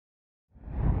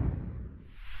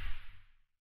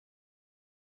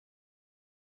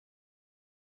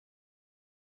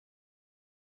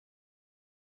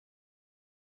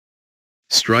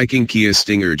Striking Kia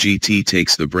Stinger GT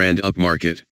takes the brand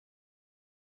upmarket.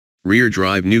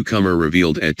 Rear-drive newcomer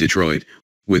revealed at Detroit,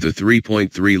 with a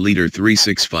 3.3-liter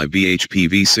 365 bhp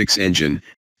V6 engine,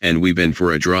 and we've been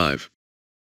for a drive.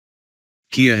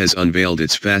 Kia has unveiled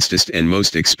its fastest and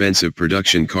most expensive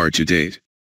production car to date.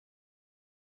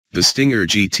 The Stinger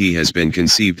GT has been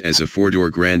conceived as a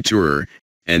four-door grand tourer,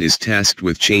 and is tasked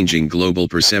with changing global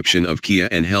perception of Kia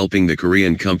and helping the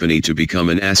Korean company to become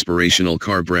an aspirational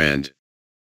car brand.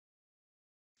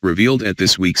 Revealed at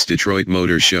this week's Detroit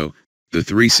Motor Show, the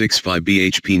 365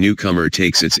 bhp newcomer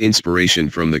takes its inspiration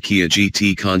from the Kia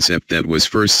GT concept that was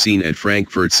first seen at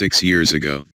Frankfurt 6 years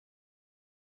ago.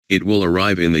 It will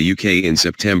arrive in the UK in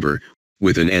September,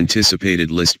 with an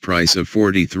anticipated list price of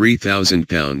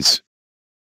 £43,000.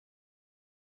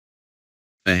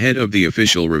 Ahead of the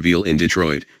official reveal in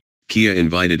Detroit, Kia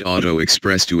invited Auto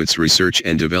Express to its Research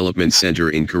and Development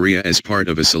Center in Korea as part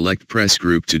of a select press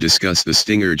group to discuss the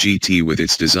Stinger GT with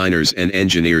its designers and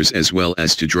engineers, as well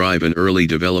as to drive an early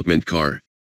development car.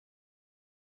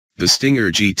 The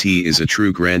Stinger GT is a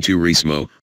true Gran Turismo,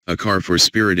 a car for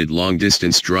spirited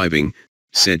long-distance driving,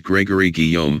 said Gregory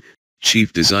Guillaume,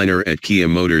 chief designer at Kia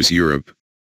Motors Europe.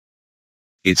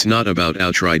 It's not about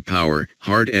outright power,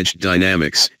 hard-edged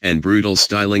dynamics, and brutal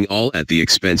styling all at the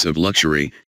expense of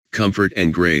luxury, comfort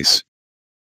and grace.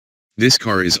 This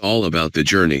car is all about the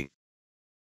journey.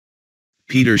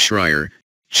 Peter Schreier,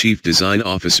 Chief Design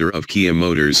Officer of Kia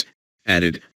Motors,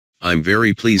 added, "I'm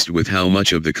very pleased with how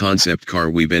much of the concept car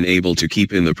we've been able to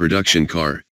keep in the production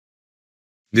car.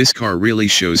 This car really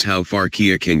shows how far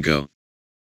Kia can go."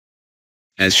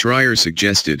 As Schreier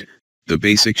suggested, the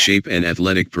basic shape and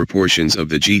athletic proportions of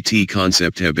the GT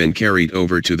concept have been carried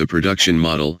over to the production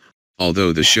model,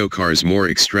 although the show car's more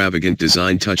extravagant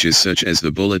design touches such as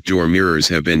the bullet door mirrors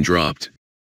have been dropped.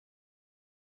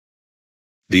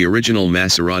 "The original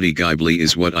Maserati Ghibli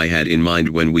is what I had in mind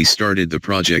when we started the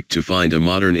project, to find a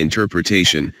modern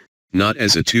interpretation, not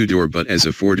as a two-door but as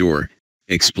a four-door,"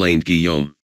 explained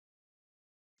Guillaume.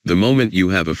 "The moment you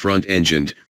have a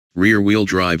front-engined, rear-wheel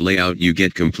drive layout, you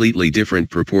get completely different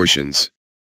proportions."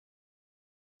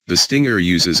 The Stinger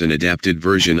uses an adapted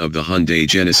version of the Hyundai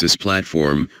Genesis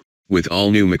platform, with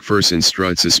all-new McPherson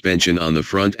strut suspension on the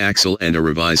front axle and a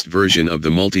revised version of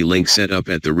the multi-link setup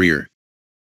at the rear.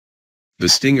 The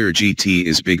Stinger GT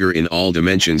is bigger in all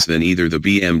dimensions than either the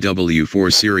BMW 4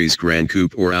 Series Gran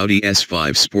Coupe or Audi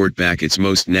S5 Sportback, its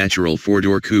most natural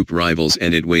four-door coupe rivals,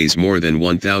 and it weighs more than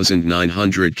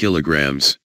 1,900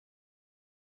 kilograms.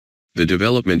 The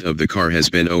development of the car has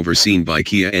been overseen by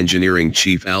Kia engineering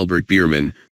chief Albert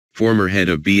Biermann, former head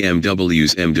of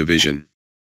BMW's M division.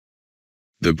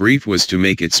 "The brief was to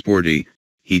make it sporty,"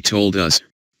 he told us,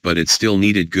 "but it still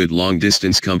needed good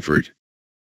long-distance comfort.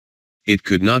 It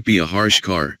could not be a harsh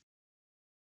car."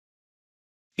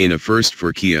 In a first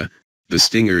for Kia, the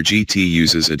Stinger GT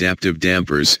uses adaptive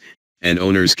dampers, and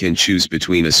owners can choose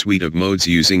between a suite of modes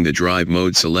using the Drive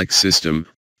Mode Select system,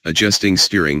 adjusting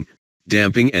steering,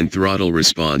 damping and throttle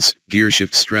response,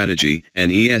 gearshift strategy,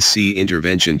 and ESC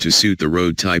intervention to suit the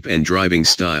road type and driving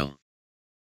style.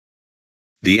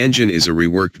 The engine is a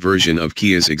reworked version of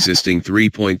Kia's existing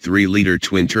 3.3-liter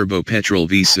twin-turbo petrol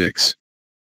V6.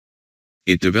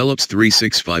 It develops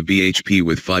 365 bhp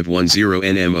with 510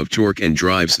 Nm of torque and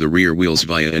drives the rear wheels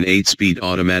via an 8-speed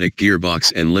automatic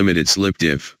gearbox and limited slip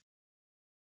diff.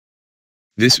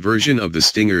 This version of the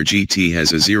Stinger GT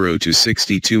has a 0 to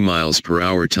 62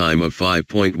 mph time of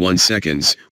 5.1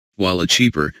 seconds, while a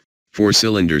cheaper,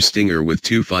 4-cylinder Stinger with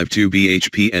 252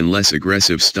 bhp and less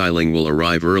aggressive styling will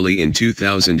arrive early in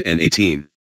 2018.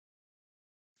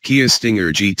 Kia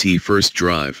Stinger GT First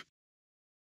Drive.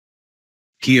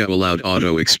 Kia allowed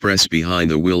Auto Express behind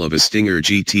the wheel of a Stinger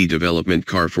GT development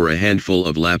car for a handful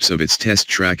of laps of its test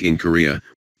track in Korea,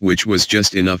 which was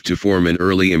just enough to form an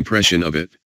early impression of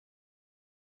it.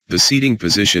 The seating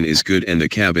position is good and the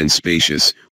cabin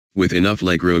spacious, with enough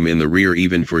legroom in the rear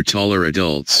even for taller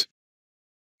adults.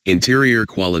 Interior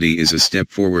quality is a step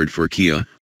forward for Kia,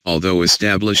 although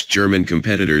established German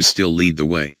competitors still lead the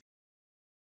way.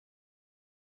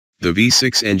 The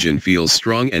V6 engine feels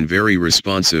strong and very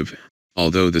responsive,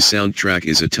 although the soundtrack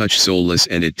is a touch soulless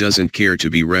and it doesn't care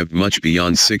to be revved much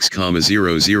beyond 6,000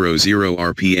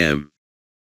 RPM.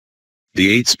 The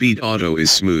 8-speed auto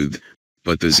is smooth,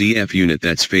 but the ZF unit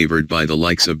that's favored by the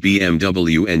likes of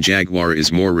BMW and Jaguar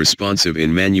is more responsive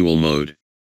in manual mode.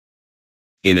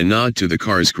 In a nod to the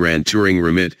car's Grand Touring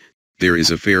remit, there is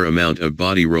a fair amount of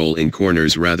body roll in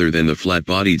corners rather than the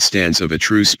flat-bodied stance of a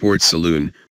true sports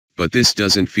saloon, but this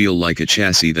doesn't feel like a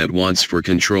chassis that wants for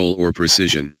control or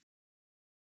precision.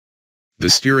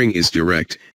 The steering is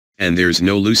direct, and there's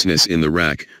no looseness in the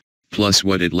rack, plus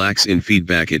what it lacks in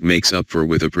feedback it makes up for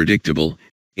with a predictable,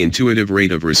 intuitive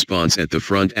rate of response at the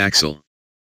front axle.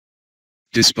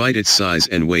 Despite its size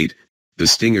and weight, the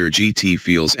Stinger GT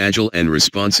feels agile and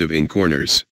responsive in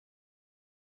corners.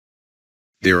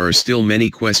 There are still many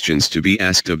questions to be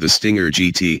asked of the Stinger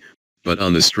GT, but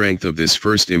on the strength of this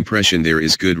first impression there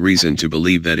is good reason to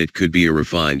believe that it could be a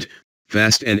refined,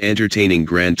 fast and entertaining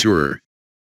grand tourer.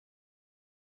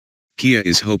 Kia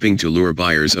is hoping to lure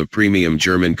buyers of premium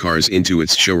German cars into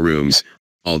its showrooms,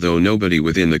 although nobody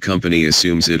within the company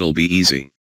assumes it'll be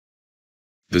easy.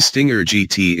 The Stinger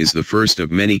GT is the first of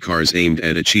many cars aimed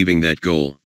at achieving that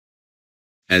goal.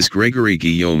 As Gregory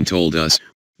Guillaume told us,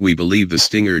 we believe the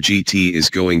Stinger GT is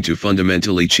going to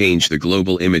fundamentally change the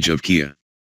global image of Kia.